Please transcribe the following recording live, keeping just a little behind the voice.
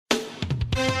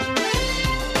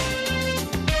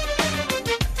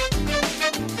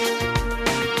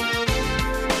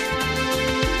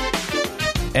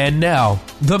And now,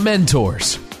 The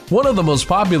Mentors, one of the most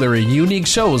popular and unique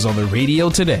shows on the radio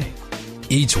today.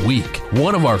 Each week,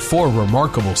 one of our 4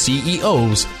 remarkable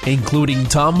CEOs, including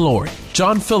Tom Lord,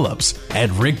 John Phillips,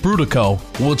 and Rick Brudico,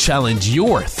 will challenge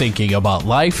your thinking about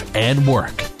life and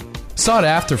work. Sought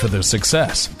after for their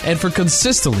success and for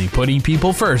consistently putting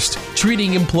people first,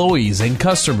 treating employees and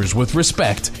customers with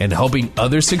respect, and helping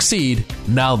others succeed,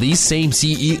 now these same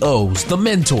CEOs, the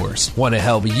mentors, want to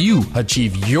help you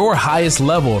achieve your highest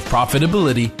level of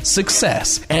profitability,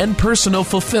 success, and personal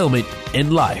fulfillment in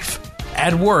life,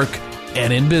 at work,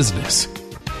 and in business.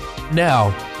 Now,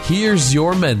 here's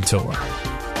your mentor.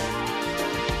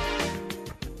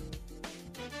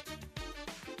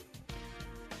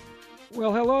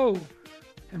 Well, hello,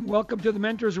 and welcome to the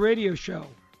Mentors Radio Show.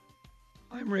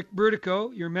 I'm Rick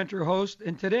Brudico, your mentor host,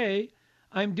 and today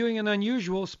I'm doing an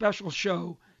unusual special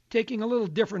show, taking a little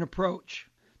different approach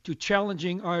to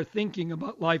challenging our thinking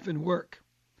about life and work.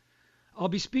 I'll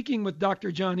be speaking with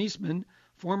Dr. John Eastman,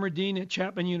 former dean at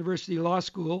Chapman University Law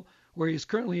School, where he is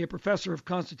currently a professor of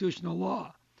constitutional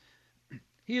law.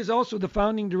 He is also the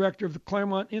founding director of the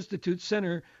Claremont Institute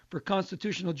Center for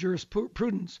Constitutional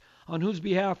Jurisprudence, on whose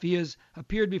behalf he has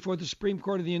appeared before the Supreme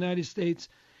Court of the United States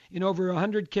in over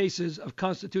 100 cases of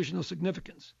constitutional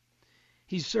significance.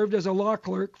 He's served as a law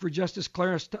clerk for Justice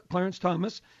Clarence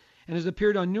Thomas and has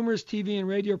appeared on numerous TV and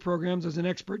radio programs as an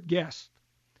expert guest.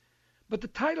 But the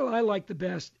title I like the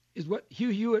best is what Hugh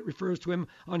Hewitt refers to him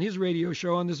on his radio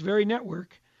show on this very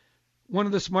network, one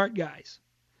of the smart guys.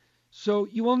 So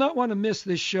you will not want to miss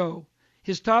this show.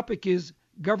 His topic is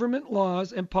government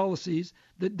laws and policies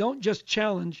that don't just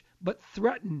challenge but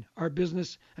threaten our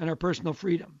business and our personal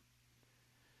freedom.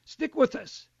 Stick with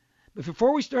us. But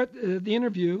before we start the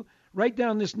interview, write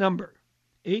down this number,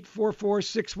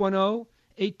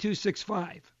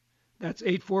 844-610-8265. That's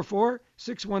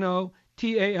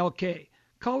 844-610-TALK.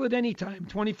 Call it anytime,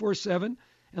 24/7,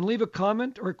 and leave a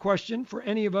comment or a question for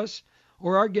any of us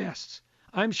or our guests.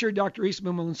 I'm sure Dr.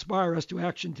 Eastman will inspire us to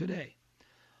action today.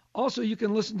 Also, you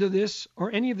can listen to this or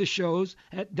any of the shows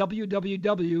at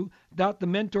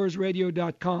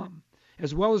www.thementorsradio.com,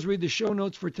 as well as read the show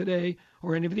notes for today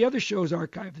or any of the other shows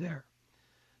archived there.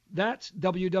 That's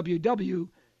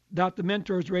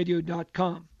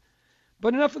www.thementorsradio.com.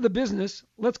 But enough of the business.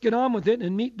 Let's get on with it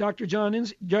and meet Dr. John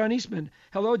Eastman.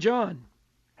 Hello, John.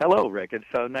 Hello, Rick. It's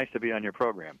so nice to be on your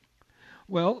program.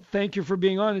 Well, thank you for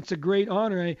being on. It's a great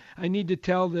honor. I need to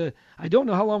tell I don't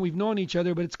know how long we've known each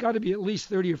other, but it's got to be at least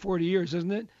 30 or 40 years,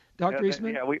 isn't it, Dr.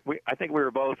 Eastman? Yeah, I think we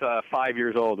were both 5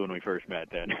 years old when we first met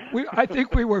then. I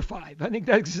think we were 5. I think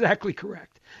that's exactly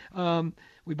correct.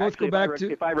 We both Actually, go back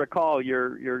to... If I recall,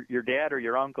 your dad or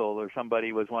your uncle or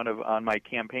somebody was on my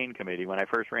campaign committee when I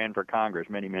first ran for Congress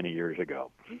many, many years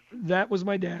ago. That was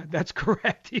my dad. That's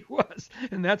correct. He was.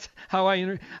 And that's how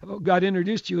I got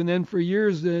introduced to you. And then for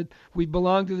years we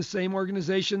belonged to the same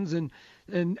organizations. And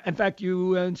in fact,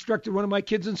 you instructed one of my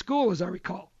kids in school, as I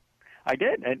recall. I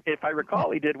did. And if I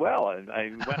recall, he did well.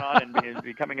 I went on and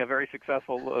becoming a very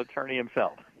successful attorney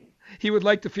himself. He would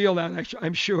like to feel that,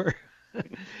 I'm sure.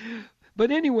 But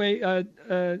anyway,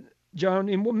 John,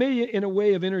 maybe in a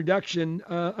way of introduction,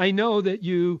 I know that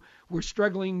you were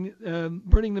struggling,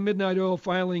 burning the midnight oil,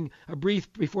 filing a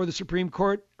brief before the Supreme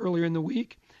Court earlier in the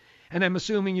week, and I'm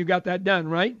assuming you got that done,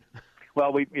 right?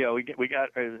 Well, we got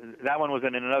that one was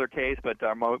in another case, but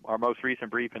our most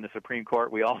recent brief in the Supreme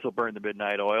Court, we also burned the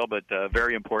midnight oil, but a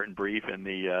very important brief in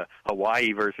the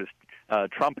Hawaii versus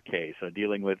Trump case,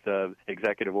 dealing with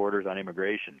executive orders on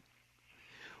immigration.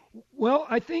 Well,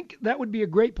 I think that would be a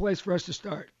great place for us to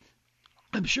start.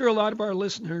 I'm sure a lot of our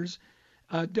listeners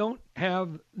don't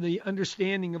have the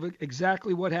understanding of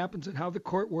exactly what happens and how the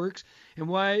court works and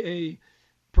why a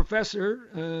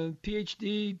professor,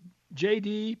 PhD,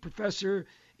 JD professor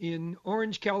in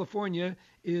Orange, California,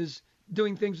 is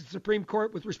doing things with the Supreme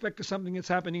Court with respect to something that's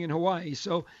happening in Hawaii.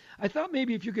 So I thought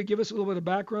maybe if you could give us a little bit of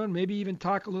background, maybe even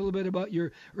talk a little bit about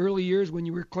your early years when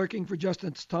you were clerking for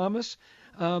Justice Thomas.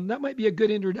 That might be a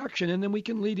good introduction, and then we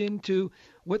can lead into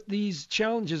what these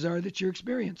challenges are that you're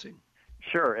experiencing.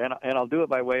 Sure, and I'll do it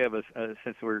by way of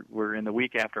since we're in the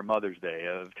week after Mother's Day,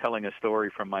 of telling a story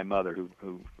from my mother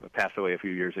who passed away a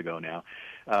few years ago now.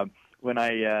 When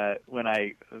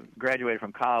I graduated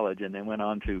from college and then went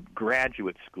on to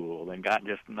graduate school and got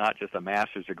not just a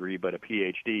master's degree but a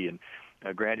PhD and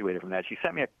graduated from that, she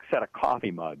sent me a set of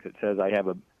coffee mugs that says I have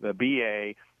a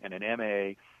BA and an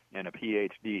MA and a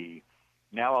PhD.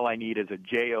 Now all I need is a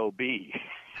JOB.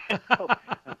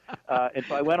 And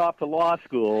so I went off to law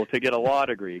school to get a law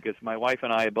degree because my wife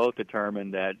and I both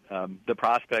determined that the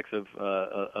prospects of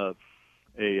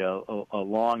a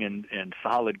long and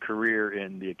solid career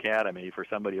in the academy for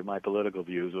somebody of my political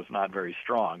views was not very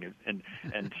strong,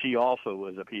 and she also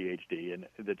was a PhD, and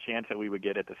the chance that we would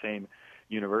get at the same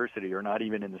university or not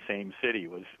even in the same city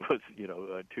was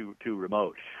too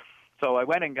remote. So I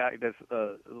went and got this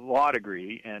law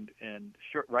degree, and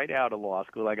right out of law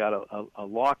school, I got a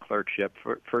law clerkship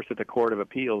first at the Court of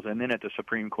Appeals and then at the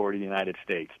Supreme Court of the United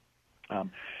States.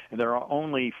 And there are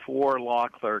only 4 law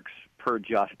clerks per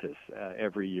justice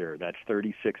every year. That's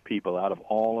 36 people out of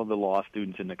all of the law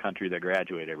students in the country that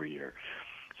graduate every year.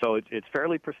 So it's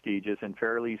fairly prestigious and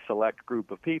fairly select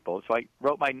group of people. So I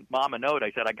wrote my mom a note.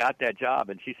 I said, I got that job.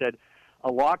 And she said,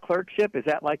 a law clerkship? Is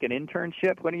that like an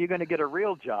internship? When are you going to get a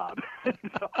real job?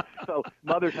 so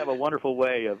mothers have a wonderful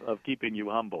way of keeping you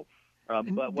humble.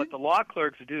 But what the law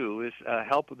clerks do is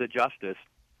help the justice.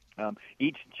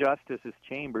 Each justice's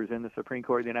chambers in the Supreme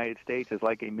Court of the United States is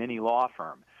like a mini law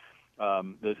firm.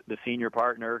 The senior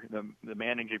partner, the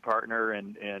managing partner,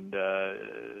 and the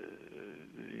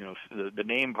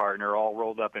name partner all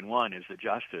rolled up in one is the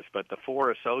justice. But the 4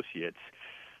 associates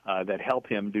that help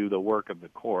him do the work of the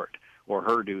court or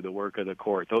her do the work of the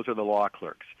court, those are the law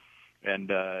clerks.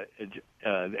 And as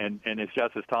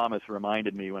Justice Thomas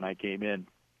reminded me when I came in,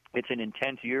 it's an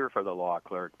intense year for the law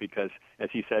clerk because, as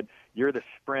he said, you're the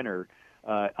sprinter.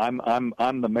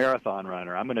 I'm the marathon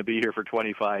runner. I'm going to be here for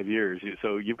 25 years,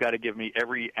 so you've got to give me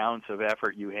every ounce of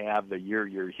effort you have the year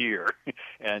you're here,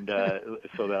 and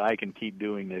so that I can keep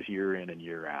doing this year in and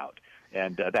year out.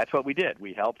 And that's what we did.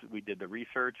 We helped. We did the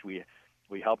research. We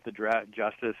helped the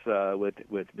justice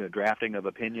with the drafting of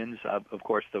opinions. Of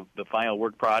course, the final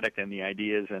work product and the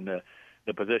ideas and the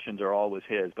positions are always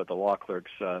his, but the law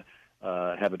clerks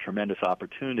have a tremendous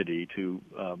opportunity to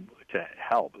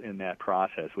help in that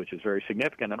process, which is very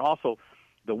significant, and also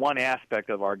the one aspect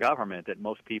of our government that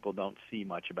most people don't see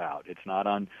much about. It's not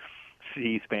on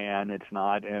C-SPAN, it's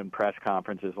not in press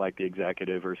conferences like the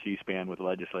executive or C-SPAN with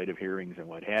legislative hearings and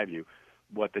what have you.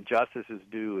 What the justices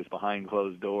do is behind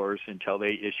closed doors until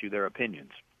they issue their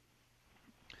opinions.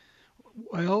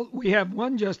 Well, we have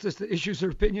one justice that issues her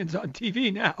opinions on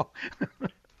TV now.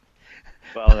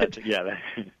 Well, and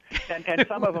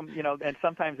some of them, and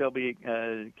sometimes there'll be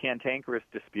cantankerous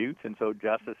disputes, and so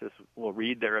justices will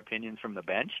read their opinions from the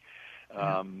bench,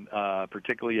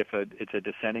 particularly if it's a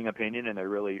dissenting opinion and they're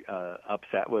really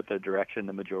upset with the direction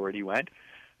the majority went.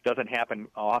 Doesn't happen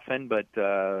often, but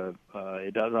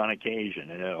it does on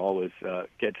occasion, and it always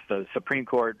gets the Supreme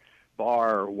Court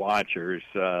bar watchers,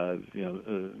 kind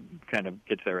of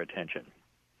gets their attention.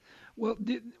 Well,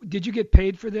 did you get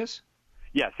paid for this?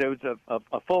 Yes, it was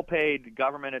a full-paid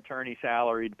government attorney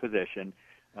salaried position,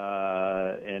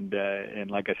 and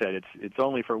like I said, it's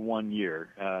only for 1 year,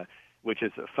 which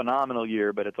is a phenomenal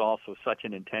year, but it's also such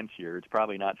an intense year. It's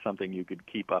probably not something you could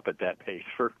keep up at that pace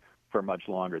for much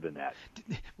longer than that.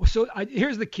 So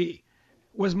here's the key: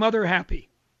 was Mother happy?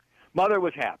 Mother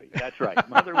was happy. That's right.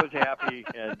 Mother was happy,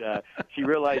 and she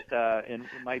realized. And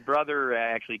my brother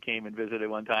actually came and visited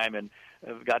one time, and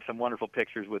got some wonderful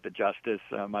pictures with the justice.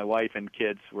 My wife and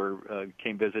kids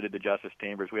visited the justice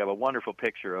chambers. We have a wonderful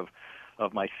picture of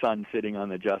my son sitting on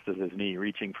the justice's knee,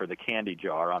 reaching for the candy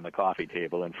jar on the coffee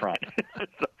table in front.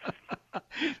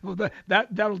 Well,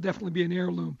 that'll definitely be an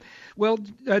heirloom. Well,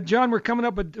 John, we're coming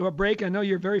up to a break. I know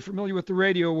you're very familiar with the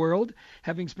radio world,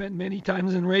 having spent many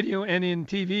times in radio and in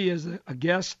TV as a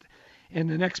guest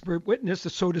and an expert witness,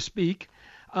 so to speak.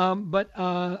 But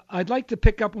I'd like to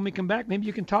pick up when we come back. Maybe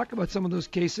you can talk about some of those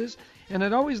cases. And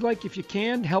I'd always like, if you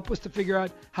can, help us to figure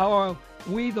out how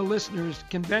we, the listeners,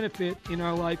 can benefit in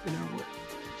our life and our work.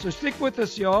 So stick with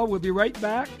us, y'all. We'll be right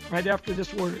back right after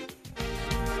this word.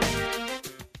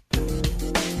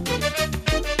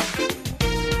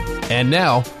 And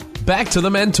now, back to the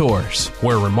Mentors,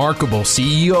 where remarkable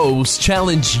CEOs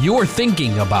challenge your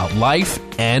thinking about life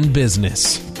and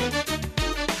business.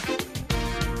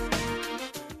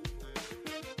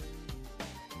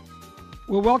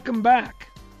 Well, welcome back.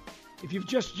 If you've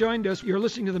just joined us, you're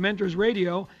listening to the Mentors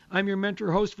Radio. I'm your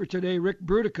mentor host for today, Rick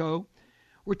Brutico.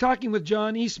 We're talking with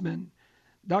John Eastman.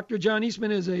 Dr. John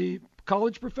Eastman is a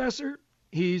college professor.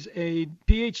 He's a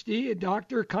PhD, a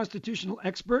doctor, constitutional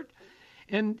expert.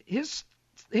 And his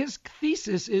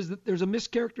thesis is that there's a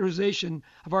mischaracterization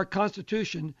of our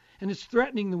Constitution, and it's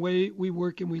threatening the way we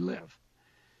work and we live.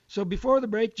 So before the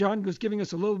break, John was giving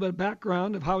us a little bit of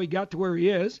background of how he got to where he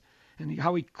is and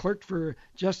how he clerked for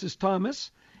Justice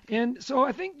Thomas. And so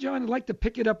I think, John, I'd like to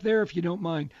pick it up there if you don't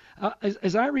mind.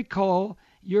 As I recall,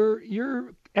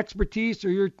 your expertise or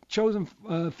your chosen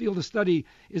field of study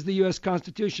is the U.S.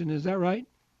 Constitution. Is that right?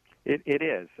 It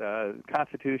is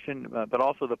Constitution, but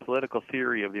also the political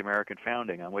theory of the American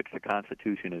founding on which the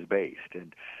Constitution is based,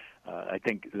 and I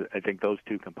think those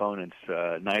two components,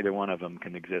 neither one of them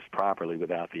can exist properly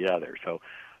without the other. So,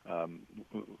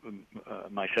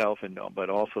 myself but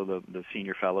also the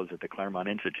senior fellows at the Claremont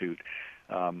Institute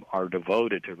are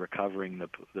devoted to recovering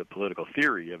the political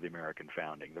theory of the American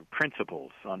founding, the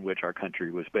principles on which our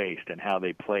country was based, and how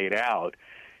they played out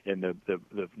in the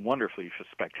wonderfully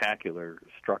spectacular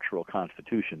structural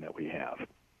Constitution that we have.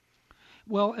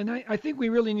 Well, and I think we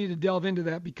really need to delve into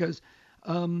that because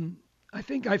I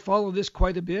think I follow this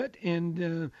quite a bit,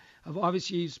 and I've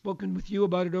obviously spoken with you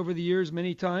about it over the years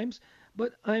many times.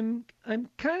 But I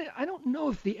don't know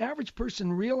if the average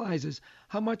person realizes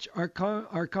how much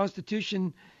our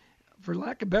Constitution, for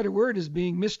lack of a better word, is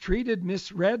being mistreated,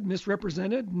 misread,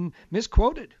 misrepresented, and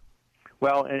misquoted.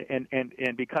 Well,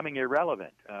 and becoming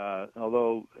irrelevant.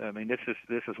 Although, I mean, this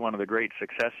is one of the great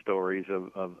success stories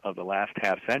of the last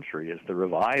half century, is the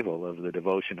revival of the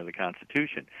devotion of the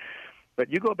Constitution.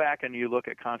 But you go back and you look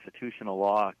at constitutional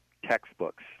law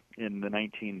textbooks in the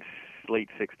late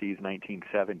 60s,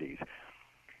 1970s.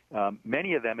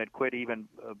 Many of them had quit even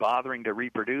bothering to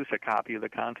reproduce a copy of the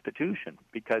Constitution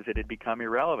because it had become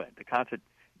irrelevant.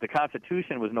 The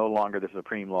Constitution was no longer the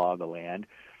supreme law of the land.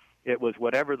 It was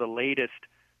whatever the latest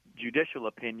judicial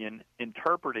opinion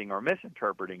interpreting or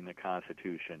misinterpreting the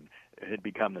Constitution had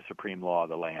become the supreme law of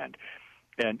the land.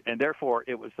 And therefore,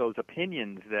 it was those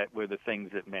opinions that were the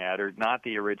things that mattered, not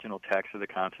the original text of the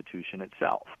Constitution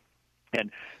itself.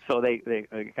 And so they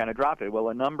kind of dropped it. Well,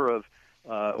 a number of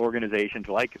organizations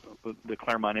like the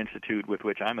Claremont Institute, with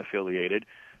which I'm affiliated,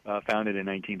 founded in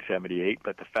 1978,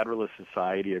 but the Federalist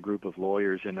Society, a group of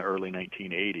lawyers in the early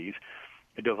 1980s,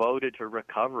 devoted to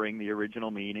recovering the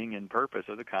original meaning and purpose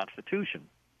of the Constitution.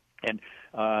 And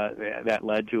that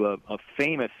led to a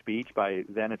famous speech by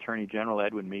then Attorney General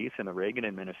Edwin Meese in the Reagan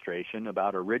administration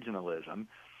about originalism.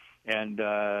 And,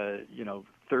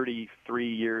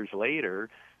 33 years later,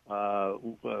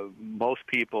 most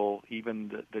people,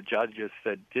 even the judges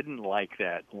that didn't like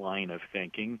that line of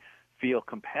thinking, feel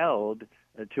compelled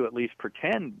to at least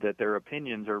pretend that their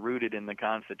opinions are rooted in the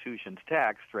Constitution's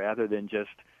text rather than just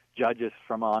judges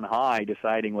from on high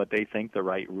deciding what they think the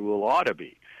right rule ought to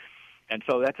be. And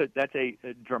so that's a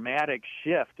dramatic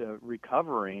shift,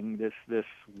 recovering this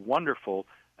wonderful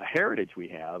heritage we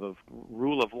have of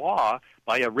rule of law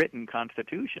by a written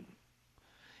Constitution.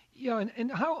 Yeah,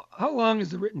 and how long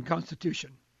is the written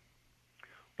Constitution?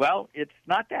 Well, it's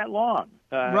not that long.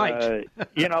 Right.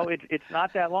 It's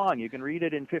not that long. You can read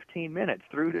it in 15 minutes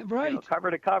through to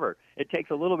cover to cover. It takes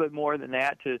a little bit more than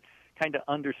that to kind of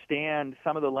understand.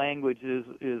 Some of the language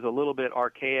is a little bit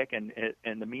archaic, and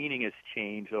the meaning has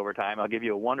changed over time. I'll give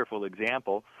you a wonderful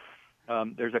example.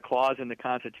 There's a clause in the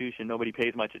Constitution nobody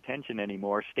pays much attention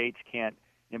anymore. States can't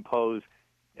impose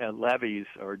levies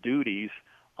or duties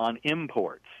on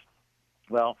imports.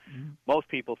 Well, most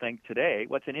people think today,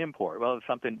 what's an import? Well,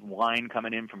 it's wine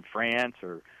coming in from France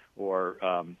or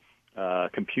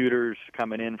computers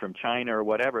coming in from China or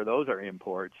whatever. Those are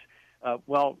imports. In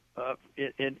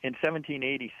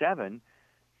 1787,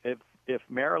 if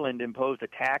Maryland imposed a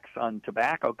tax on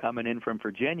tobacco coming in from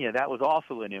Virginia, that was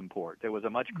also an import. There was a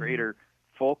much greater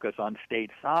focus on state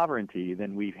sovereignty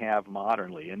than we have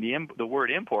modernly, and the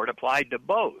word import applied to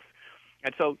both.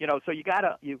 And so you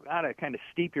gotta kind of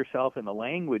steep yourself in the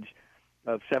language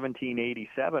of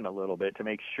 1787 a little bit to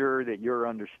make sure that your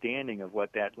understanding of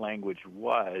what that language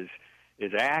was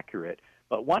is accurate.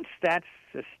 But once that's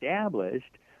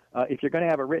established, if you're going to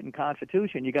have a written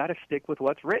Constitution, you got to stick with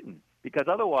what's written, because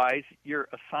otherwise you're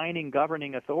assigning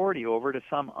governing authority over to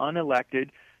some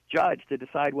unelected judge to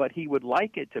decide what he would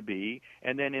like it to be,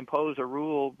 and then impose a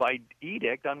rule by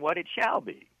edict on what it shall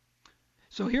be.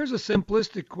 So here's a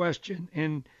simplistic question,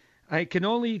 and I can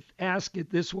only ask it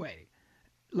this way.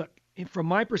 Look, from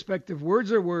my perspective,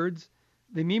 words are words.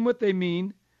 They mean what they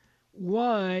mean.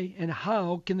 Why and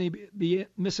how can they be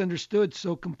misunderstood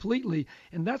so completely?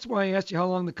 And that's why I asked you how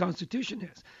long the Constitution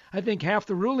is. I think half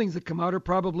the rulings that come out are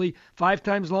probably 5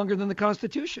 times longer than the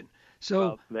Constitution.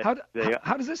 So how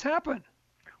does this happen?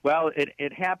 Well,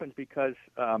 it happens because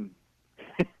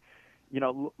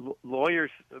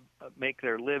lawyers make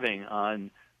their living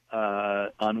on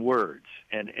words,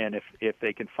 and if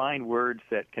they can find words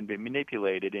that can be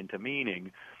manipulated into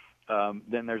meaning,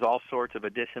 then there's all sorts of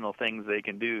additional things they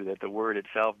can do that the word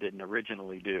itself didn't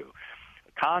originally do.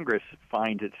 Congress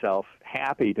finds itself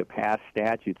happy to pass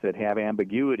statutes that have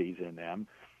ambiguities in them,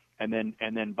 and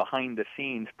then behind the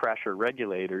scenes pressure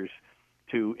regulators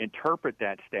to interpret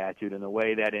that statute in the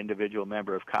way that individual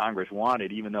member of Congress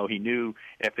wanted, even though he knew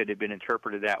if it had been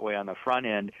interpreted that way on the front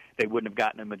end, they wouldn't have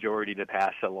gotten a majority to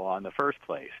pass the law in the first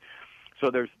place. So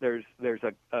there's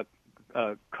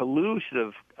a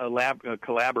collusive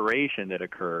collaboration that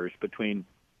occurs between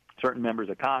certain members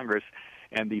of Congress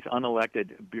and these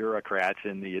unelected bureaucrats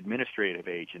in the administrative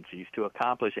agencies to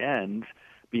accomplish ends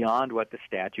beyond what the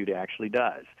statute actually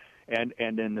does. And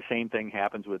then the same thing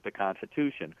happens with the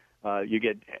Constitution. You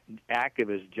get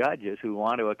activist judges who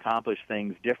want to accomplish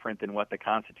things different than what the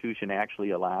Constitution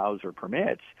actually allows or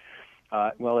permits.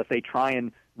 Well, if they try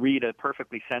and read a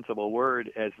perfectly sensible word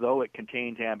as though it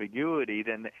contains ambiguity,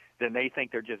 then they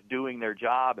think they're just doing their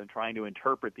job and trying to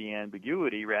interpret the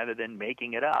ambiguity rather than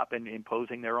making it up and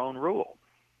imposing their own rule.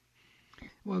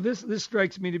 Well, this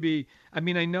strikes me to be, I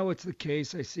mean, I know it's the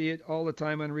case. I see it all the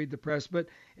time on Read the Press, but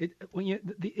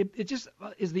it just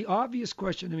is the obvious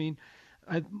question. I mean,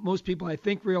 most people, I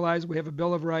think, realize we have a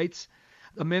Bill of Rights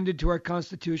amended to our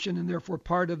Constitution and therefore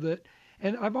part of it.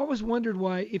 And I've always wondered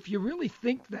why, if you really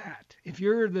think that, if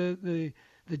you're the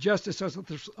justice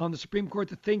on the Supreme Court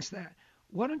that thinks that,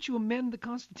 why don't you amend the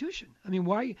Constitution? I mean,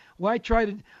 why try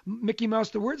to Mickey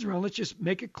Mouse the words around? Let's just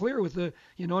make it clear with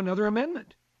another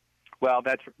amendment. Well,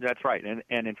 that's right.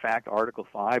 And in fact, Article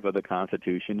 5 of the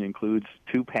Constitution includes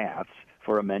two paths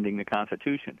for amending the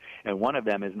Constitution. And one of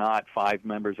them is not 5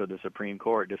 members of the Supreme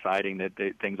Court deciding that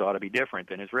things ought to be different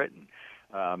than is written.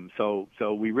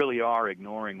 So we really are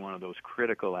ignoring one of those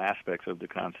critical aspects of the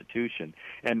Constitution.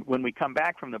 And when we come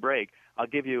back from the break, I'll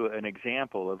give you an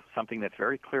example of something that's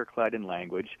very clear-cut in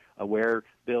language, where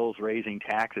bills raising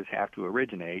taxes have to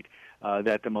originate,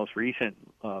 that the most recent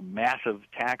massive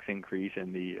tax increase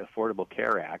in the Affordable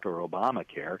Care Act, or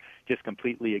Obamacare, just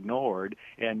completely ignored,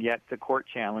 and yet the court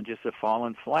challenges have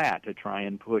fallen flat to try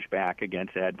and push back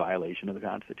against that violation of the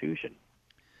Constitution.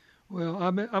 Well,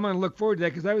 I'm going to look forward to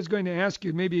that, because I was going to ask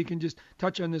you, maybe you can just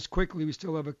touch on this quickly. We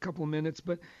still have a couple of minutes.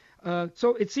 But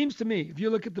so it seems to me, if you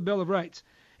look at the Bill of Rights,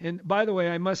 and by the way,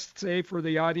 I must say for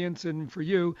the audience and for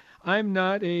you, I'm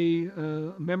not a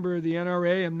member of the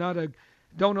NRA.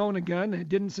 Don't own a gun. I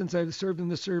didn't since I served in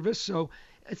the service. So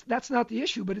that's not the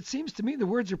issue. But it seems to me the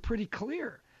words are pretty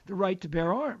clear. The right to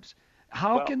bear arms.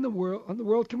 How can the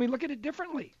world can we look at it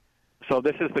differently? So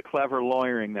this is the clever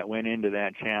lawyering that went into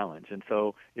that challenge. And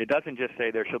so it doesn't just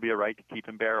say there shall be a right to keep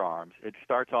and bear arms. It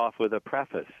starts off with a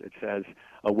preface. It says,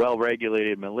 a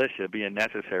well-regulated militia being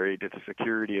necessary to the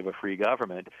security of a free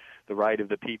government, the right of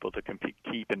the people to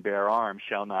keep and bear arms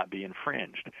shall not be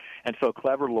infringed. And so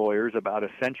clever lawyers about a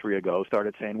century ago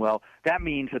started saying, well, that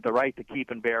means that the right to keep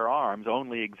and bear arms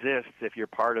only exists if you're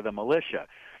part of the militia.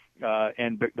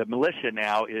 And the militia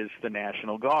now is the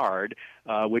National Guard,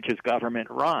 which is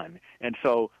government-run. And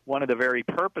so one of the very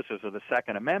purposes of the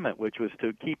Second Amendment, which was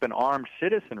to keep an armed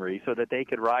citizenry so that they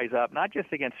could rise up not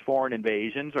just against foreign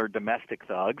invasions or domestic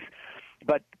thugs,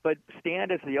 but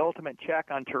stand as the ultimate check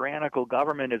on tyrannical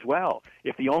government as well.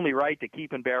 If the only right to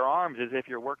keep and bear arms is if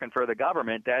you're working for the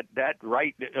government, that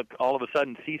right all of a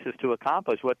sudden ceases to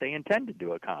accomplish what they intended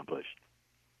to accomplish.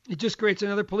 It just creates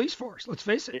another police force. Let's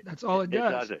face it. That's all it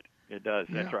does. It does.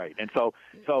 Yeah. That's right. And so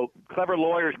clever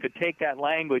lawyers could take that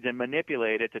language and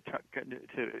manipulate it to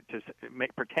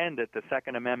pretend that the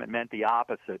Second Amendment meant the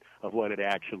opposite of what it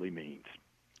actually means.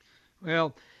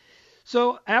 Well,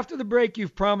 so after the break,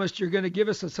 you've promised you're going to give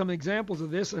us some examples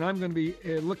of this, and I'm going to be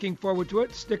looking forward to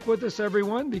it. Stick with us,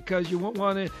 everyone, because you won't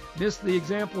want to miss the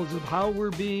examples of how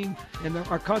we're being and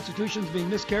our Constitution's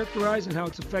being mischaracterized and how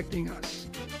it's affecting us.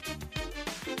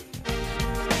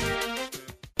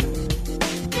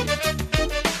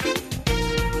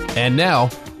 And now,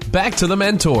 back to the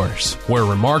Mentors, where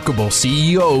remarkable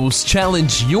CEOs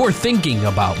challenge your thinking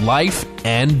about life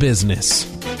and business.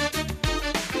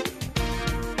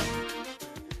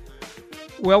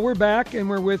 Well, we're back, and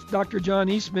we're with Dr. John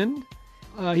Eastman.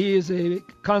 He is a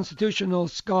constitutional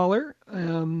scholar.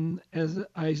 As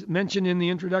I mentioned in the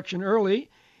introduction early,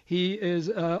 he is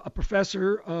a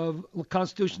professor of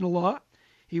constitutional law.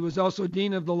 He was also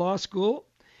dean of the law school.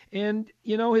 And,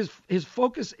 his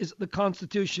focus is the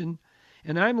Constitution.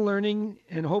 And I'm learning,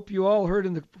 and hope you all heard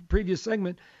in the previous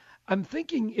segment, I'm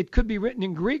thinking it could be written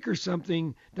in Greek or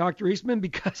something, Dr. Eastman,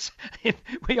 because if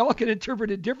we all can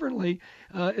interpret it differently,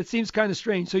 it seems kind of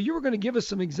strange. So you were going to give us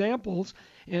some examples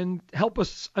and help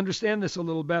us understand this a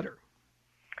little better.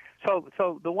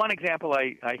 So the one example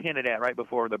I hinted at right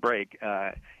before the break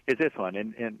is this one.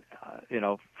 And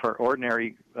for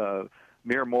ordinary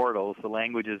mere mortals, the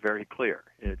language is very clear.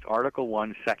 It's Article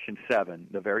 1, Section 7,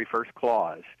 the very first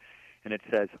clause, and it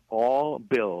says, all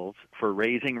bills for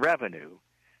raising revenue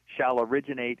shall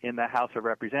originate in the House of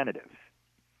Representatives.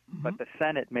 but the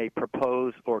Senate may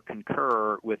propose or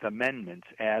concur with amendments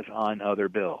as on other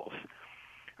bills.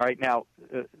 All right, now,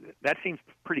 that seems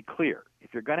pretty clear.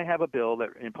 If you're going to have a bill that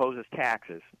imposes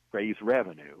taxes, raise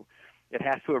revenue, it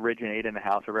has to originate in the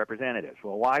House of Representatives.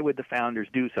 Well, why would the founders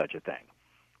do such a thing?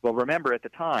 Well, remember, at the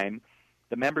time,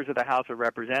 the members of the House of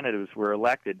Representatives were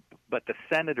elected, but the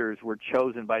senators were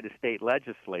chosen by the state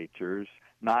legislatures,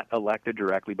 not elected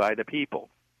directly by the people.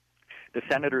 The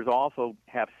senators also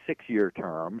have 6-year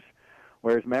terms,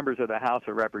 whereas members of the House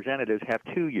of Representatives have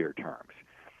 2-year terms.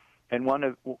 And one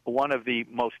of the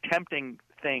most tempting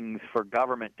things for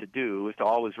government to do is to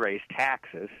always raise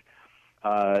taxes.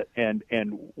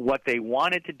 And what they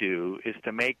wanted to do is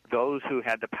to make those who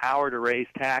had the power to raise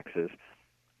taxes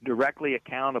directly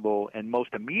accountable and most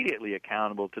immediately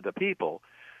accountable to the people,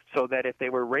 so that if they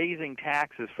were raising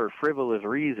taxes for frivolous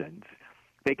reasons,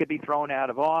 they could be thrown out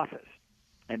of office.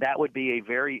 And that would be a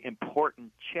very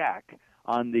important check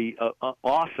on the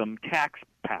awesome tax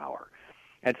power.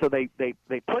 And so they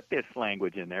put this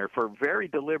language in there for very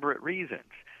deliberate reasons.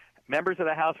 Members of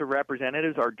the House of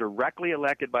Representatives are directly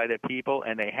elected by the people,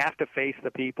 and they have to face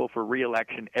the people for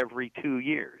re-election every 2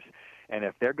 years. And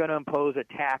if they're going to impose a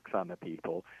tax on the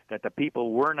people that the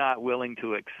people were not willing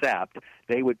to accept,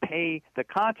 they would pay the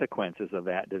consequences of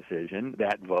that decision,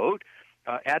 that vote,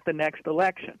 at the next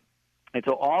election. And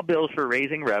so all bills for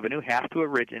raising revenue have to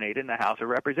originate in the House of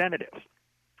Representatives.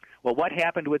 Well, what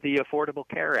happened with the Affordable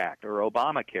Care Act or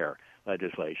Obamacare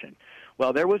legislation?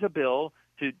 Well, there was a bill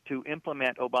to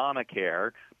implement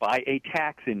Obamacare by a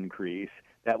tax increase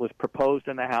that was proposed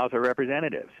in the House of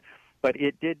Representatives. But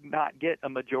it did not get a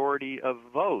majority of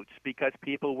votes because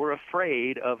people were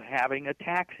afraid of having a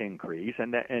tax increase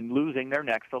and losing their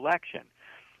next election.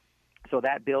 So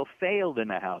that bill failed in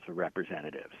the House of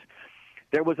Representatives.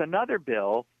 There was another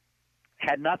bill,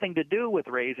 had nothing to do with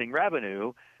raising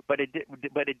revenue, but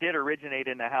it did originate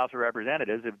in the House of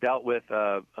Representatives. It dealt with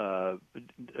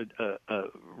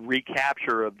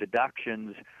recapture of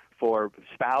deductions for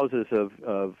spouses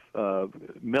of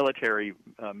military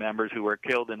members who were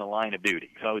killed in the line of duty.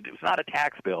 So it was not a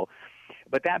tax bill,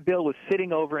 but that bill was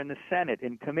sitting over in the Senate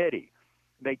in committee.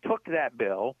 They took that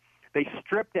bill, they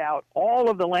stripped out all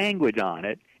of the language on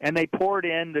it, and they poured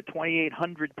in the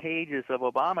 2,800 pages of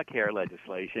Obamacare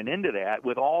legislation into that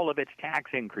with all of its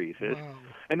tax increases. Wow.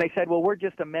 And they said, well, we're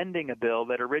just amending a bill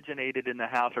that originated in the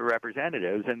House of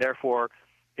Representatives, and therefore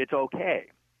it's okay.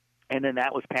 And then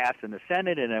that was passed in the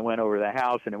Senate, and it went over to the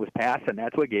House, and it was passed, and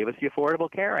that's what gave us the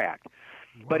Affordable Care Act.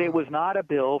 Wow. But it was not a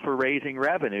bill for raising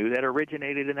revenue that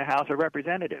originated in the House of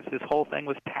Representatives. This whole thing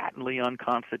was patently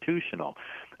unconstitutional,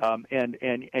 and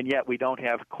yet we don't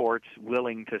have courts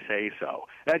willing to say so.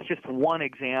 That's just one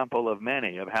example of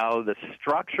many of how the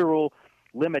structural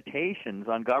limitations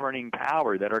on governing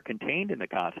power that are contained in the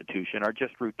Constitution are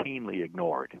just routinely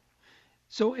ignored.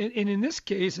 So in this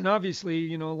case, and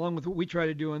obviously, along with what we try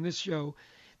to do on this show,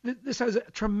 this has a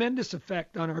tremendous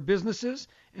effect on our businesses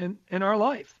and our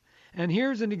life. And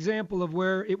here's an example of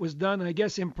where it was done, I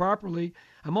guess, improperly.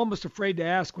 I'm almost afraid to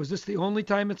ask, was this the only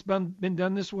time it's been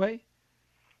done this way?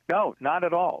 No, not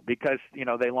at all, because,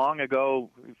 they long ago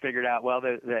figured out, well,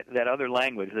 that other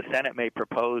language, the Senate may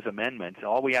propose amendments.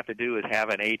 All we have to do is have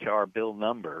an HR bill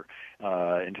number.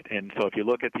 And so if you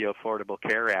look at the Affordable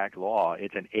Care Act law,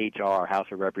 it's an HR, House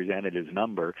of Representatives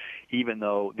number, even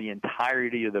though the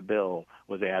entirety of the bill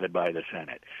was added by the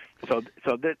Senate. So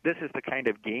this is the kind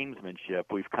of gamesmanship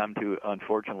we've come to,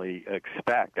 unfortunately,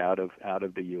 expect out of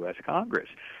the U.S. Congress.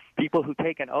 People who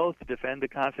take an oath to defend the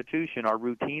Constitution are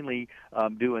routinely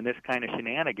doing this kind of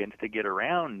shenanigans to get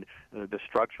around the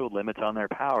structural limits on their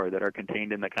power that are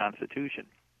contained in the Constitution.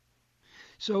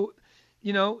 So,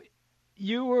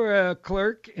 you were a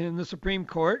clerk in the Supreme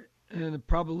Court, and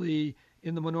probably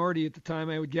in the minority at the time,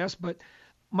 I would guess. But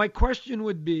my question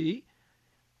would be,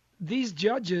 these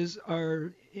judges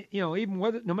are, no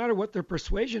matter what their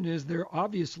persuasion is, they're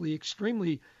obviously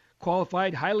extremely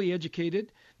qualified, highly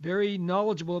educated, very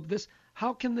knowledgeable of this.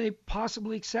 How can they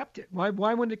possibly accept it? Why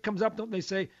when it comes up, don't they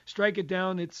say, strike it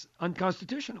down, it's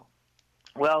unconstitutional?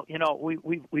 Well,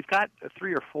 we've got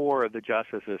 3 or 4 of the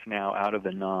justices now out of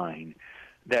the 9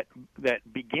 that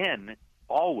begin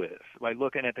always by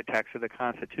looking at the text of the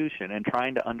Constitution and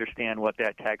trying to understand what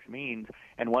that text means.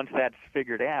 And once that's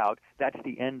figured out, that's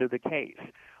the end of the case.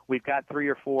 We've got 3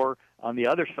 or 4 on the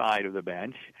other side of the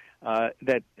bench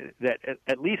that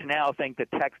at least now think the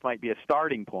text might be a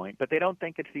starting point, but they don't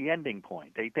think it's the ending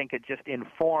point. They think it just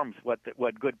informs what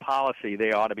good policy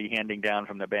they ought to be handing down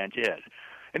from the bench is.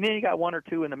 And then you got 1 or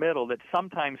 2 in the middle that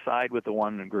sometimes side with the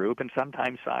one group and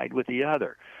sometimes side with the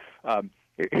other.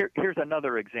 Here's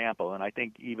another example, and I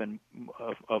think even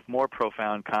of more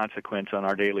profound consequence on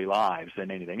our daily lives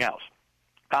than anything else.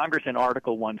 Congress in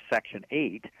Article 1, Section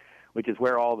 8, which is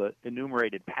where all the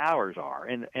enumerated powers are,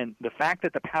 and the fact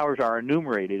that the powers are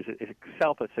enumerated is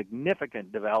itself a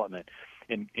significant development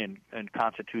in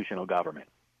constitutional government.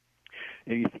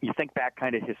 And you think back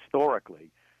kind of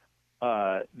historically,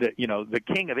 the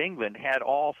King of England had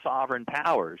all sovereign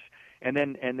powers, and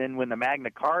then when the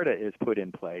Magna Carta is put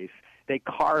in place, they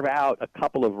carve out a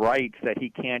couple of rights that he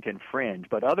can't infringe,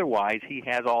 but otherwise he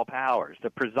has all powers. The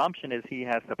presumption is he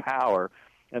has the power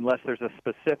unless there's a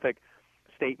specific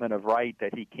statement of right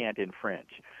that he can't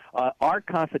infringe. Our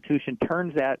Constitution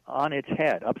turns that on its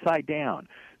head, upside down,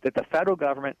 that the federal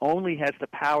government only has the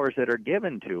powers that are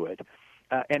given to it,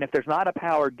 and if there's not a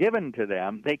power given to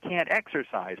them, they can't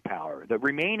exercise power. The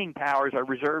remaining powers are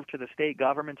reserved to the state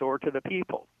governments or to the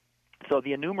people. So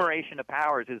the enumeration of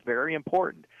powers is very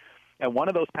important. And one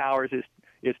of those powers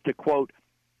is to, quote,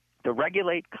 to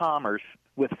regulate commerce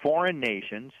with foreign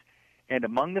nations and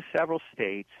among the several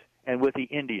states and with the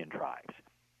Indian tribes.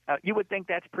 You would think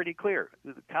that's pretty clear.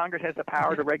 Congress has the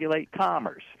power to regulate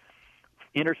commerce,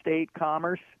 interstate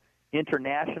commerce,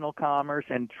 international commerce,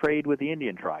 and trade with the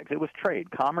Indian tribes. It was trade.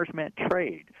 Commerce meant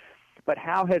trade. But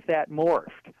how has that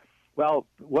morphed? Well,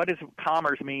 what does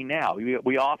commerce mean now?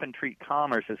 We often treat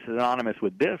commerce as synonymous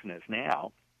with business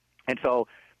now. And so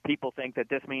people think that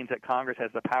this means that Congress has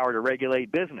the power to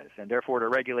regulate business and therefore to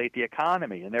regulate the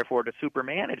economy and therefore to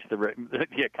supermanage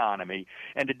the economy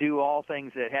and to do all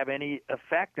things that have any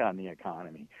effect on the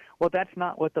economy. Well, that's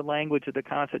not what the language of the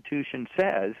Constitution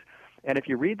says. And if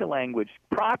you read the language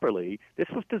properly, this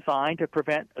was designed to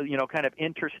prevent, kind of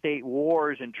interstate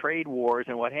wars and trade wars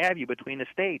and what have you between the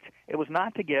states. It was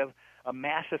not to give a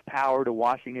massive power to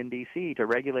Washington, D.C. to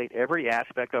regulate every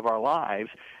aspect of our lives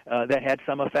that had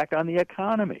some effect on the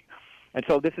economy. And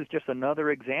so this is just another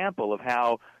example of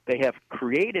how they have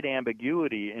created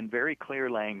ambiguity in very clear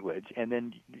language and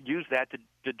then use that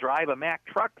to drive a Mack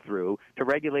truck through to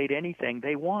regulate anything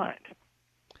they want.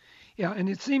 Yeah, and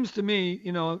it seems to me,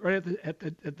 right at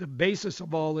the basis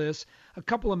of all this, a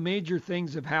couple of major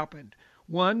things have happened.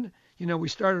 One, we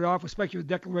started off, especially with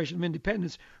the Declaration of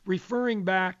Independence, referring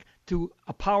back to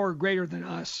a power greater than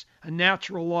us, a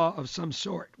natural law of some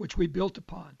sort, which we built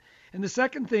upon. And the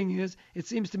second thing is, it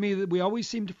seems to me that we always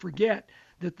seem to forget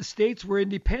that the states were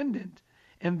independent,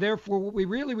 and therefore what we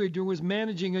really were doing was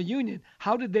managing a union.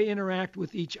 How did they interact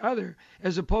with each other,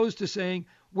 as opposed to saying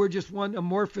we're just one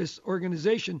amorphous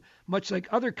organization, much like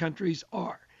other countries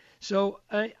are. So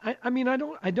I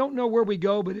don't know where we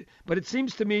go, but it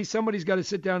seems to me somebody's got to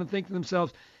sit down and think to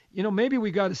themselves, maybe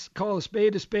we got to call a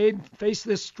spade, face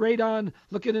this straight on,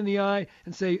 look it in the eye,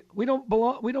 and say we don't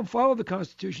follow the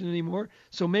Constitution anymore.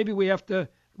 So maybe we have to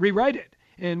rewrite it,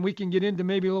 and we can get into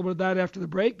maybe a little bit of that after the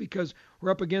break because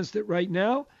we're up against it right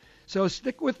now. So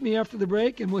stick with me after the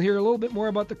break, and we'll hear a little bit more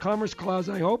about the Commerce Clause,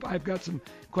 I hope. I've got some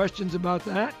questions about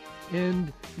that.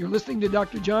 And you're listening to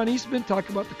Dr. John Eastman talk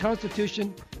about the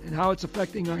Constitution and how it's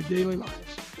affecting our daily lives.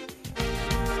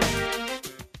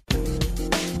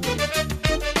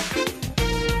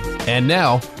 And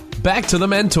now, back to the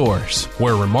Mentors,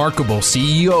 where remarkable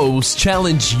CEOs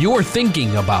challenge your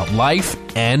thinking about life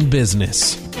and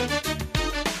business.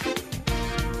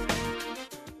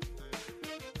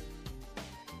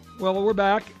 Well, we're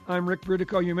back. I'm Rick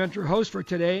Brutico, your mentor host for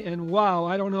today. And wow,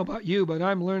 I don't know about you, but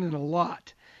I'm learning a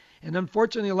lot. And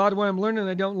unfortunately, a lot of what I'm learning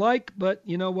I don't like, but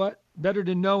you know what? Better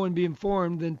to know and be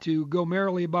informed than to go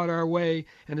merrily about our way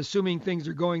and assuming things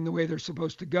are going the way they're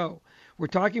supposed to go. We're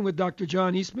talking with Dr.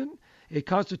 John Eastman, a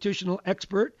constitutional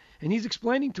expert, and he's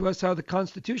explaining to us how the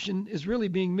Constitution is really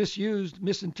being misused,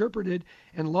 misinterpreted,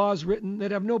 and laws written that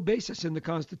have no basis in the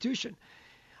Constitution.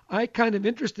 I kind of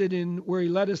interested in where he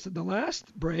led us at the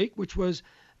last break, which was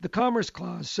the Commerce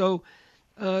Clause. So,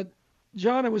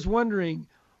 John, I was wondering,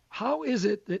 how is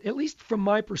it that, at least from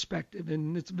my perspective,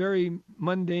 and it's a very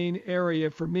mundane area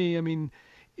for me, I mean,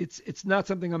 it's not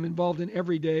something I'm involved in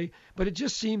every day, but it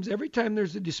just seems every time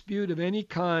there's a dispute of any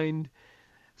kind,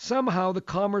 somehow the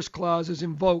Commerce Clause is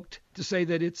invoked to say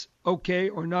that it's okay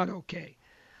or not okay.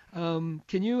 Can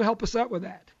you help us out with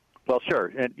that? Well,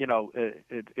 sure. And,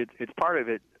 it's part of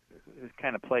it. It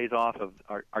kind of plays off of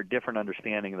our different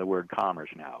understanding of the word commerce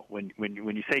now. When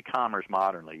you say commerce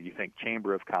modernly, you think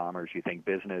Chamber of Commerce, you think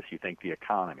business, you think the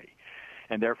economy.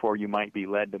 And therefore you might be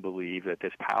led to believe that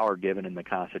this power given in the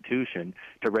Constitution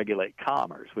to regulate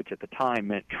commerce, which at the time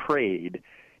meant trade,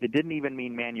 it didn't even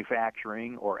mean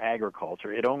manufacturing or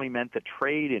agriculture. It only meant the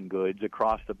trade in goods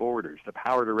across the borders, the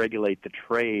power to regulate the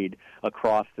trade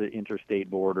across the interstate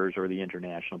borders or the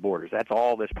international borders. That's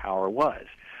all this power was.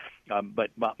 But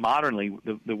modernly,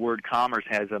 the word commerce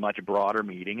has a much broader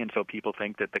meaning, and so people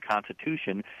think that the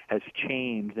Constitution has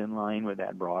changed in line with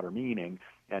that broader meaning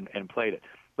and played it.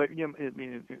 But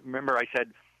remember I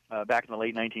said back in the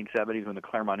late 1970s when the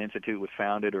Claremont Institute was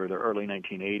founded, or the early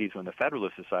 1980s when the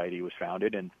Federalist Society was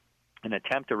founded, and an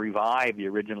attempt to revive the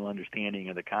original understanding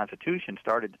of the Constitution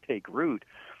started to take root.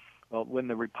 Well, when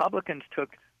the Republicans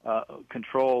took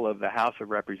control of the House of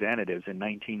Representatives in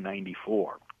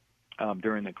 1994,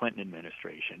 during the Clinton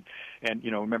administration, and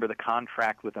remember the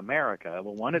contract with America.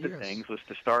 Well, one of the things was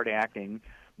to start acting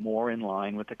more in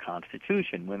line with the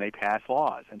Constitution when they passed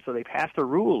laws, and so they passed a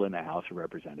rule in the House of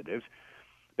Representatives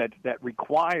that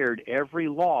required every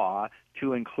law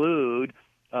to include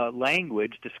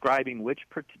language describing which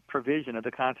provision of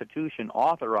the Constitution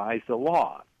authorized the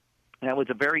law. That was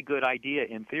a very good idea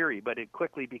in theory, but it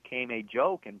quickly became a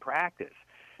joke in practice,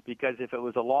 because if it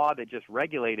was a law that just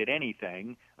regulated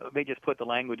anything, they just put the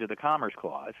language of the Commerce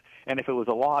Clause, and if it was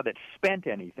a law that spent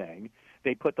anything,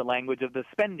 they put the language of the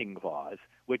Spending Clause,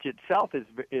 which itself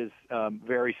is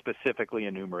very specifically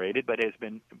enumerated, but has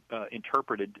been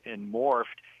interpreted and morphed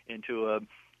into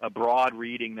a broad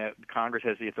reading that Congress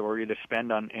has the authority to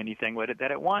spend on anything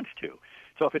that it wants to.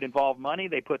 So if it involved money,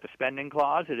 they put the Spending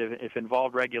Clause. If it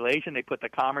involved regulation, they put the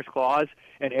Commerce Clause,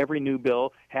 and every new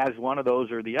bill has one of those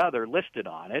or the other listed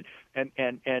on it. And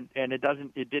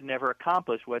it didn't ever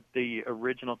accomplish what the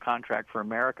original Contract for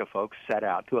America folks set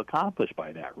out to accomplish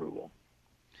by that rule.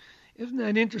 Isn't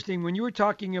that interesting? When you were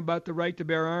talking about the right to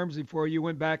bear arms before, you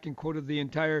went back and quoted the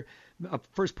entire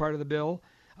first part of the Bill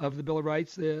of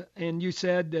Rights, and you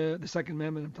said, the Second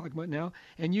Amendment I'm talking about now,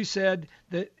 and you said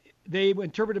that they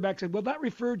interpreted back and said, well, that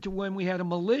referred to when we had a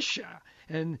militia,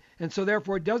 and so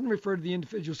therefore it doesn't refer to the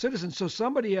individual citizen. So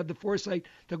somebody had the foresight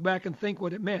to go back and think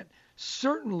what it meant.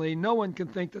 Certainly no one can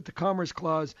think that the Commerce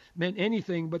Clause meant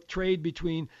anything but trade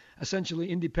between essentially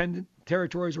independent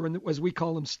territories, or as we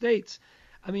call them, states.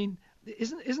 I mean,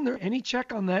 isn't there any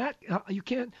check on that? You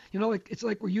can't, it's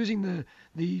like we're using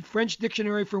the French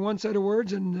dictionary for one set of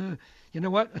words and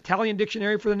Italian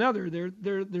dictionary for another.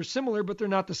 They're similar, but they're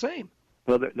not the same.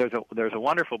 Well, there's a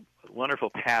wonderful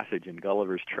passage in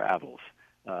Gulliver's Travels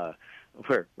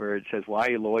where it says why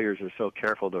lawyers are so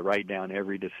careful to write down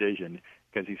every decision,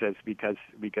 because he says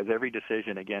because every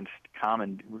decision against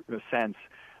common sense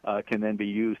can then be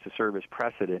used to serve as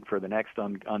precedent for the next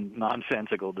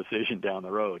nonsensical decision down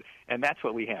the road. And that's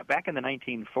what we have. Back in the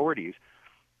 1940s,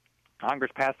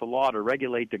 Congress passed a law to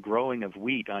regulate the growing of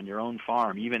wheat on your own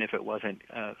farm, even if it wasn't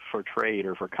for trade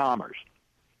or for commerce.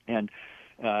 And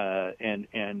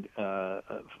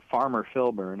Farmer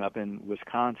Filburn up in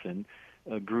Wisconsin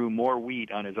grew more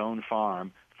wheat on his own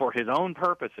farm for his own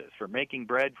purposes, for making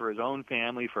bread for his own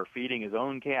family, for feeding his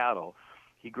own cattle.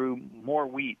 He grew more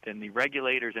wheat than the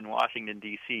regulators in Washington,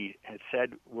 D.C. had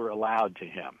said were allowed to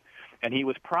him. And he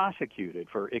was prosecuted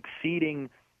for exceeding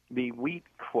the wheat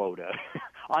quota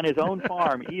on his own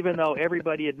farm, even though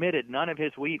everybody admitted none of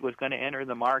his wheat was going to enter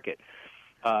the market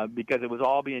because it was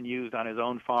all being used on his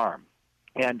own farm.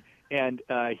 And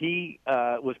he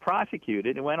was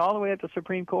prosecuted and went all the way up to the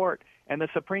Supreme Court. And the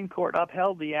Supreme Court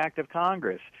upheld the act of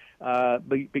Congress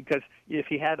because if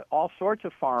he had all sorts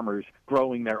of farmers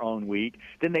growing their own wheat,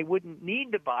 then they wouldn't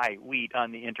need to buy wheat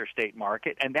on the interstate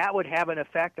market, and that would have an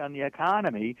effect on the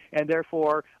economy and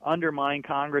therefore undermine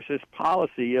Congress's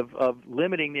policy of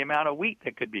limiting the amount of wheat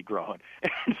that could be grown.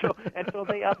 And so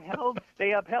they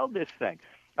upheld this thing.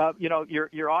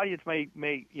 Your audience may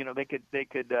they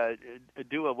could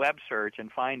do a web search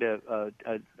and find a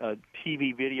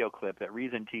TV video clip that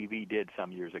Reason TV did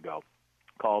some years ago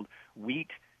called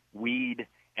Wheat, Weed,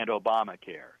 and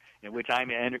Obamacare, in which I'm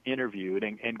interviewed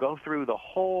and go through the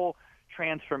whole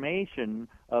transformation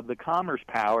of the commerce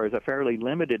power as a fairly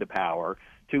limited power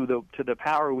to the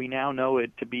power we now know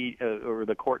it to be, or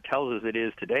the court tells us it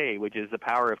is today, which is the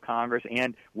power of Congress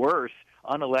and, worse,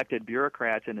 unelected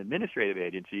bureaucrats and administrative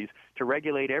agencies to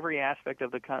regulate every aspect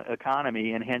of the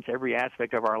economy and hence every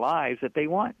aspect of our lives that they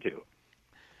want to.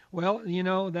 Well,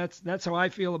 that's how I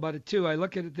feel about it too. I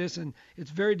look at this and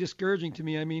it's very discouraging to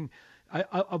me. I mean,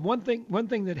 one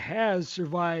thing that has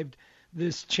survived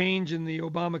this change in the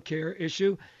Obamacare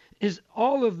issue is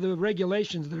all of the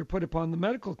regulations that are put upon the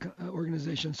medical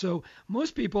organization. So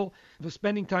most people are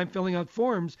spending time filling out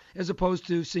forms as opposed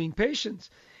to seeing patients.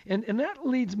 And that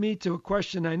leads me to a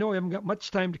question. I know I haven't got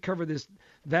much time to cover this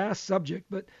vast subject,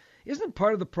 but isn't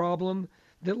part of the problem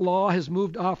that law has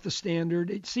moved off the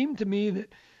standard? It seemed to me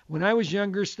that when I was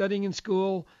younger, studying in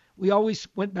school, we always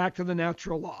went back to the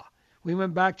natural law. We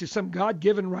went back to some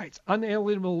God-given rights,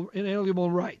 inalienable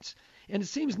rights. And it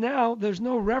seems now there's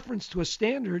no reference to a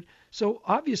standard. So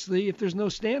obviously, if there's no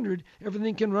standard,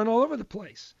 everything can run all over the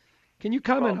place. Can you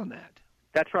comment on that?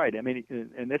 That's right. I mean,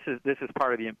 and this is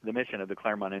part of the mission of the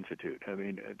Claremont Institute. I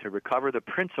mean, to recover the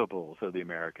principles of the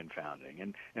American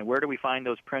founding, and where do we find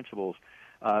those principles?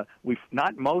 We've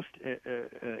not most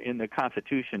in the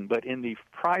Constitution, but in the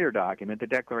prior document, the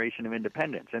Declaration of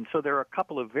Independence. And so there are a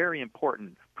couple of very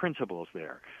important principles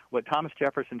there. What Thomas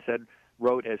Jefferson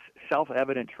wrote as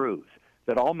self-evident truths,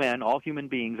 that all men, all human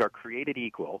beings are created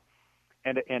equal,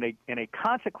 and a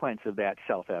consequence of that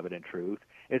self-evident truth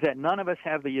is that none of us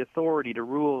have the authority to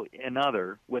rule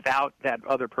another without that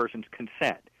other person's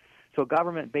consent. So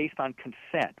government based on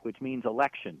consent, which means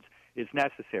elections, is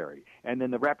necessary. And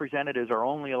then the representatives are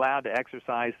only allowed to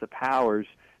exercise the powers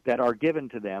that are given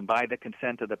to them by the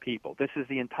consent of the people. This is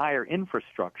the entire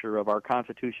infrastructure of our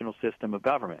constitutional system of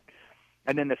government.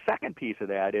 And then the second piece of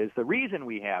that is the reason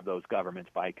we have those governments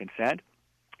by consent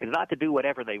is not to do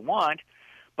whatever they want,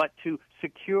 but to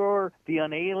secure the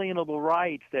unalienable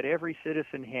rights that every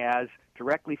citizen has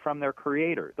directly from their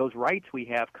creator. Those rights we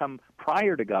have come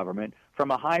prior to government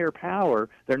from a higher power.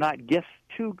 They're not gifts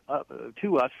to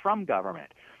us from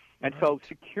government. And so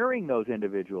securing those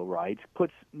individual rights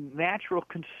puts natural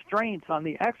constraints on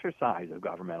the exercise of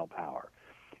governmental power.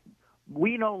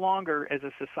 We no longer, as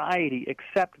a society,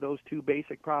 accept those two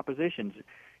basic propositions.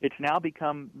 It's now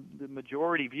become the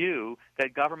majority view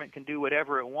that government can do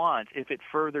whatever it wants if it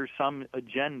furthers some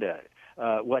agenda,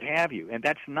 what have you. And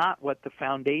that's not what the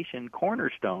foundation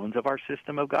cornerstones of our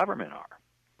system of government are.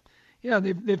 Yeah,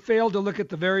 they've failed to look at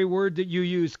the very word that you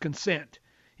use, consent.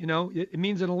 You know, it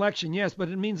means an election, yes, but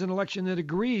it means an election that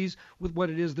agrees with what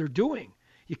it is they're doing.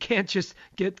 You can't just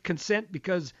get consent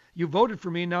because you voted for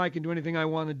me, now I can do anything I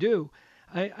want to do.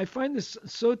 I find this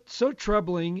so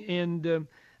troubling, and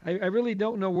I really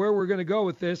don't know where we're going to go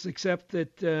with this, except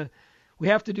that we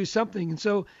have to do something. And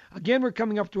so, again, we're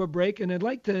coming up to a break, and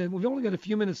we've only got a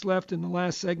few minutes left in the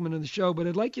last segment of the show, but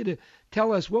I'd like you to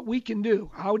tell us what we can do.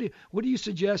 What do you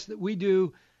suggest that we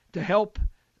do to help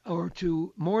or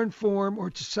to more inform or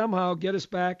to somehow get us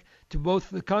back to both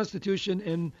the Constitution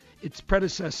and its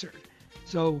predecessor?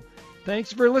 So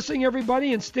thanks for listening,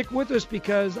 everybody, and stick with us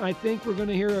because I think we're going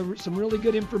to hear some really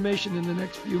good information in the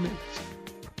next few minutes.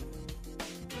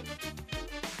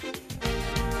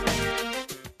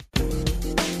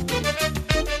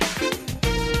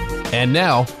 And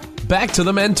now, back to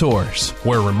the Mentors,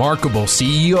 where remarkable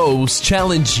CEOs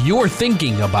challenge your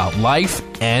thinking about life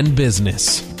and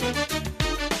business.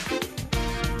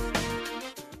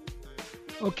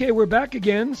 Okay, we're back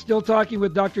again, still talking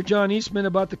with Dr. John Eastman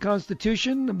about the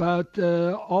Constitution, about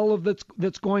all of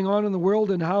that's going on in the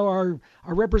world and how our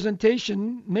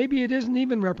representation, maybe it isn't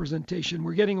even representation.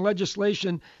 We're getting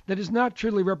legislation that is not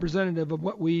truly representative of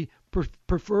what we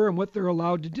prefer and what they're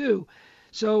allowed to do.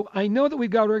 So I know that we've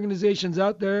got organizations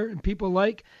out there and people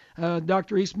like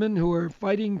Dr. Eastman who are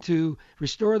fighting to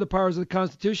restore the powers of the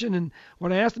Constitution. And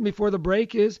what I asked him before the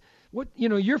break is,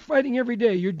 you're fighting every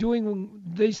day. You're doing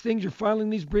these things. You're filing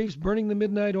these briefs, burning the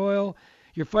midnight oil.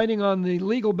 You're fighting on the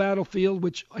legal battlefield,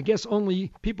 which I guess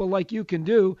only people like you can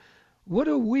do. What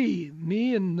do we,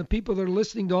 me and the people that are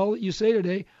listening to all that you say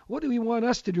today, what do we want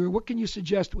us to do, or what can you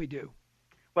suggest we do?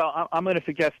 Well, I'm going to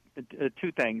suggest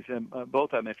two things,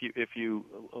 both of them. If you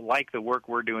like the work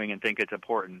we're doing and think it's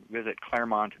important, visit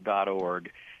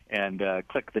claremont.org and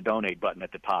click the donate button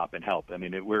at the top and help. I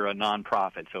mean, we're a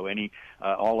nonprofit, so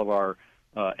all of our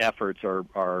efforts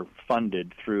are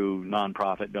funded through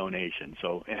nonprofit donations.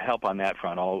 So help on that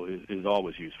front is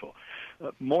always useful.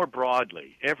 More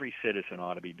broadly, every citizen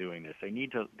ought to be doing this. They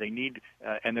need,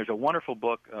 and there's a wonderful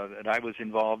book that I was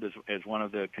involved as one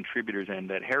of the contributors in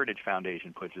that Heritage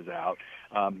Foundation puts out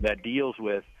that deals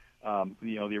with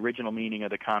the original meaning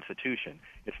of the Constitution.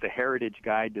 It's the Heritage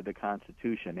Guide to the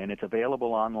Constitution, and it's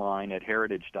available online at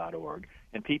heritage.org.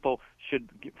 And people should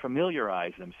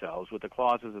familiarize themselves with the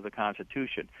clauses of the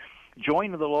Constitution.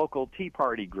 Join the local Tea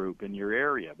Party group in your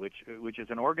area, which is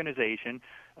an organization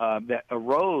that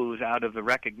arose out of the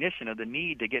recognition of the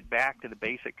need to get back to the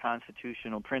basic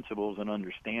constitutional principles and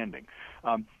understanding.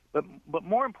 But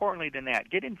more importantly than that,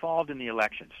 get involved in the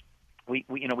elections. We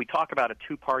talk about a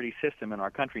two-party system in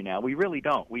our country now. We really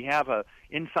don't. We have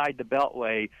inside the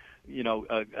Beltway,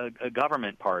 a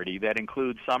government party that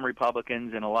includes some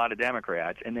Republicans and a lot of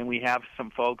Democrats, and then we have some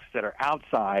folks that are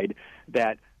outside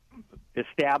that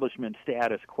establishment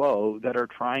status quo that are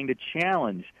trying to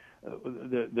challenge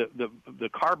the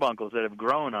carbuncles that have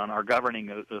grown on our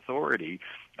governing authority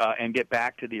and get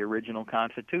back to the original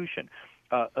Constitution.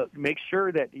 Make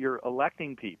sure that you're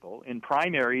electing people in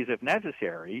primaries, if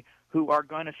necessary, who are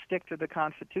going to stick to the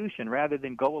Constitution rather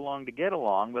than go along to get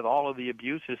along with all of the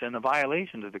abuses and the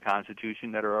violations of the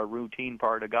Constitution that are a routine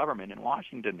part of government in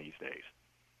Washington these days.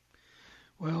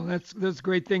 Well, that's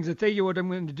great things. I tell you what I'm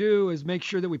going to do is make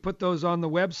sure that we put those on the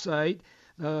website,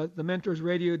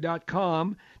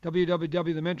 thementorsradio.com,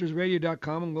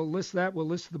 www.thementorsradio.com, and we'll list that. We'll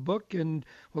list the book, and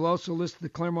we'll also list the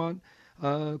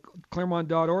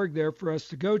Claremont.org there for us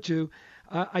to go to.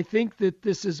 I think that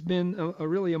this has been a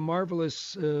really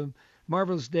marvelous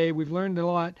day. We've learned a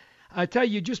lot. I tell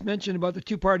you just mentioned about the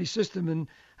two-party system, and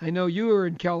I know you are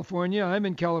in California. I'm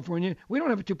in California. We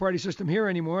don't have a two-party system here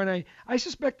anymore, and I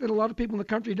suspect that a lot of people in the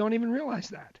country don't even realize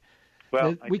that.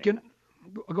 Well,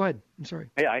 Go ahead. I'm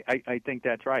sorry. Yeah, I think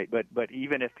that's right. But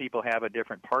even if people have a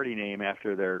different party name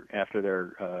after their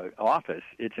office,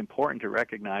 it's important to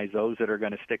recognize those that are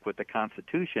going to stick with the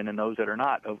Constitution and those that are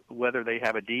not, whether they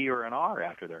have a D or an R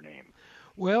after their name.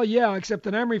 Well, yeah, except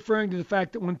that I'm referring to the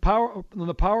fact that when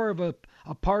the power of a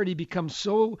party becomes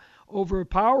so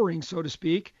overpowering, so to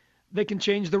speak, they can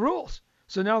change the rules.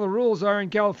 So now the rules are in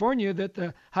California that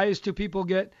the highest two people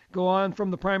go on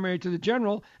from the primary to the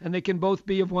general, and they can both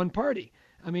be of one party.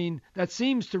 I mean, that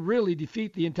seems to really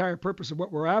defeat the entire purpose of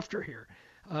what we're after here.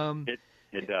 It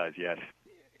does, yes.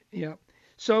 Yeah.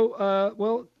 So,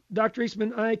 well, Dr.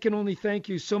 Eastman, I can only thank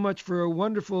you so much for a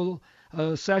wonderful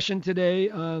session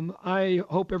today. I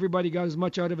hope everybody got as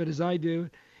much out of it as I do.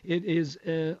 It is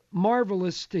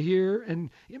marvelous to hear and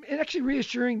actually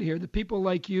reassuring to hear that people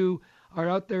like you are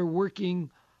out there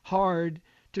working hard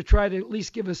to try to at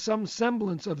least give us some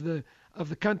semblance of the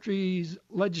country's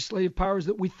legislative powers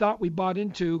that we thought we bought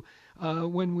into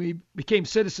when we became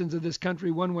citizens of this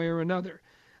country one way or another.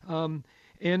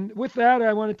 And with that,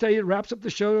 I want to tell you it wraps up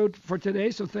the show for today.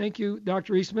 So thank you,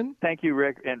 Dr. Eastman. Thank you,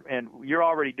 Rick. And you're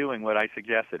already doing what I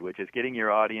suggested, which is getting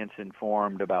your audience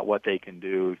informed about what they can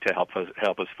do to help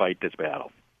us fight this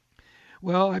battle.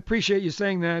 Well, I appreciate you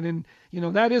saying that, and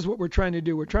that is what we're trying to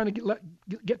do. We're trying to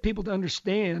get people to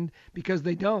understand because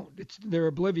they don't. They're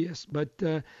oblivious,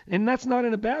 and that's not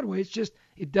in a bad way. It's just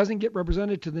it doesn't get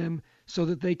represented to them so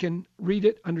that they can read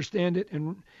it, understand it,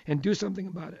 and do something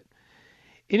about it.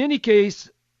 In any case,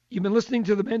 you've been listening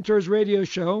to the Mentors Radio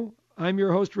Show. I'm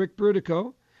your host, Rick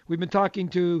Brutico. We've been talking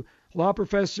to law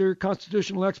professor,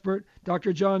 constitutional expert,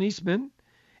 Dr. John Eastman,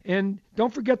 and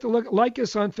don't forget to like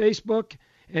us on Facebook.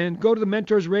 And go to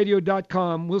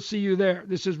thementorsradio.com. We'll see you there.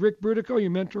 This is Rick Brutico,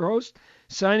 your mentor host,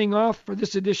 signing off for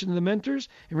this edition of The Mentors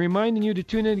and reminding you to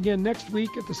tune in again next week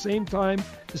at the same time,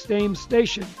 the same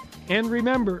station. And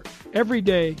remember, every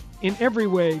day, in every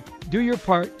way, do your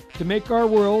part to make our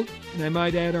world, and I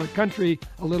might add our country,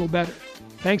 a little better.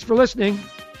 Thanks for listening.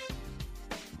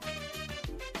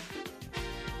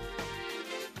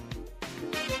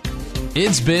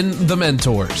 It's been The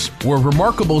Mentors, where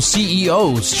remarkable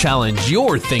CEOs challenge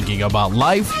your thinking about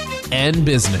life and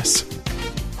business.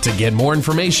 To get more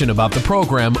information about the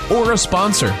program or a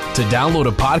sponsor, to download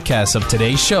a podcast of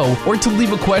today's show, or to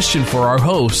leave a question for our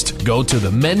host, go to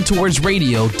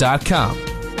thementorsradio.com.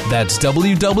 That's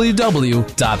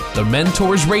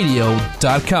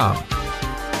www.thementorsradio.com.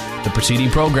 The preceding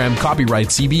program copyright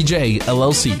CBJ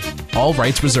LLC. All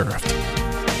rights reserved.